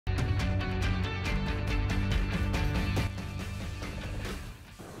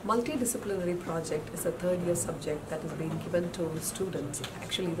Multidisciplinary project is a third-year subject that is being given to students.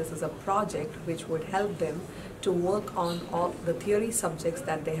 Actually, this is a project which would help them to work on all the theory subjects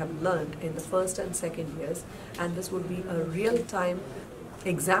that they have learned in the first and second years, and this would be a real-time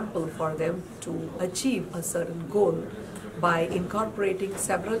example for them to achieve a certain goal by incorporating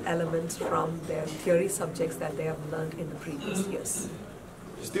several elements from their theory subjects that they have learned in the previous years.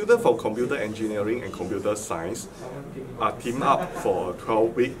 Students from computer engineering and computer science are teamed up for a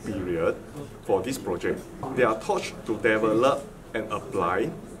 12-week period for this project. They are taught to develop and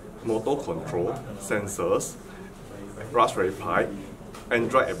apply motor control, sensors, Raspberry Pi,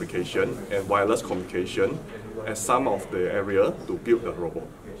 Android application, and wireless communication as some of the area to build the robot.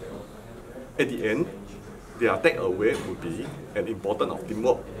 At the end, their takeaway would be an importance of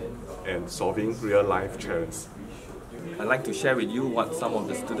teamwork and solving real-life challenges. I'd like to share with you what some of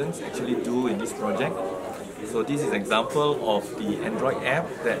the students actually do in this project. So this is an example of the Android app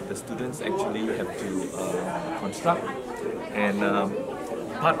that the students actually have to construct. And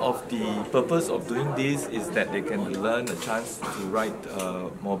part of the purpose of doing this is that they can learn a chance to write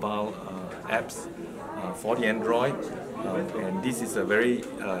mobile apps for the Android. And this is a very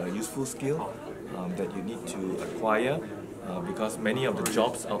useful skill that you need to acquire because many of the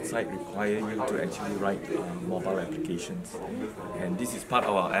jobs outside require you to actually write mobile applications. And this is part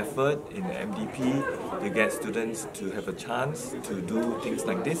of our effort in the MDP to get students to have a chance to do things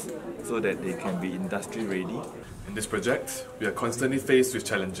like this so that they can be industry ready. In this project, we are constantly faced with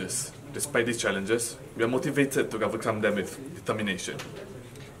challenges. Despite these challenges, we are motivated to overcome them with determination.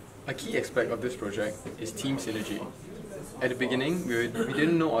 A key aspect of this project is team synergy. At the beginning, we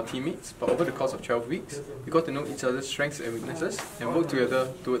didn't know our teammates, but over the course of 12 weeks, we got to know each other's strengths and weaknesses and work together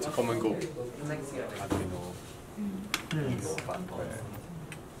towards a common goal.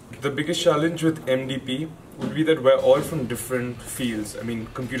 The biggest challenge with MDP would be that we're all from different fields. I mean,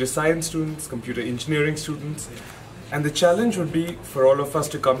 computer science students, computer engineering students, and the challenge would be for all of us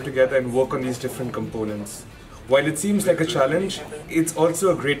to come together and work on these different components. While it seems like a challenge, it's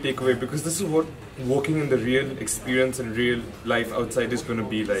also a great takeaway because this is what working in the real experience and real life outside is going to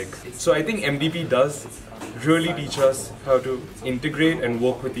be like. So I think MDP does really teach us how to integrate and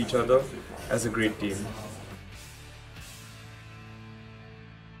work with each other as a great team.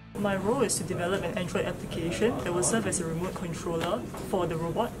 My role is to develop an Android application that will serve as a remote controller for the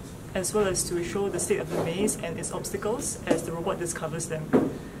robot, as well as to show the state of the maze and its obstacles as the robot discovers them.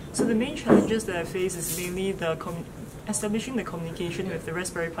 So the main challenges that I face is mainly establishing the communication with the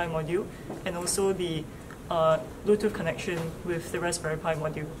Raspberry Pi module and also the Bluetooth connection with the Raspberry Pi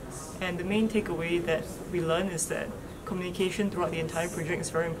module. And the main takeaway that we learn is that communication throughout the entire project is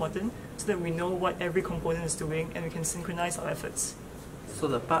very important so that we know what every component is doing and we can synchronize our efforts. So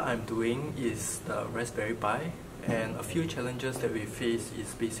the part I'm doing is the Raspberry Pi, and a few challenges that we face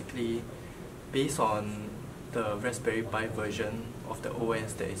is basically based on the Raspberry Pi version of the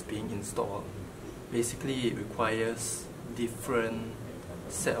OS that is being installed. Basically, it requires different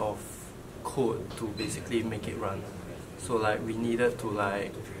set of code to basically make it run. So like we needed to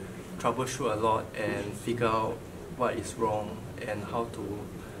like troubleshoot a lot and figure out what is wrong and how to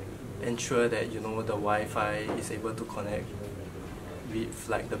ensure that the Wi-Fi is able to connect with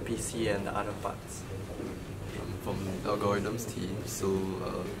like the PC and the other parts. From algorithms team,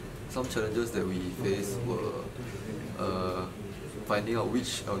 so some challenges that we faced were finding out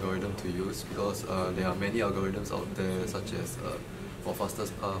which algorithm to use because there are many algorithms out there, such as for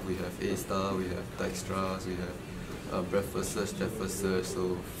fastest path we have A*, we have Dijkstra's, we have breadth first search, depth first search.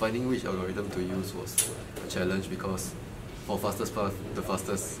 So finding which algorithm to use was a challenge because for fastest path, the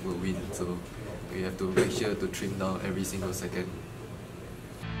fastest will win. So we have to make sure to trim down every single second.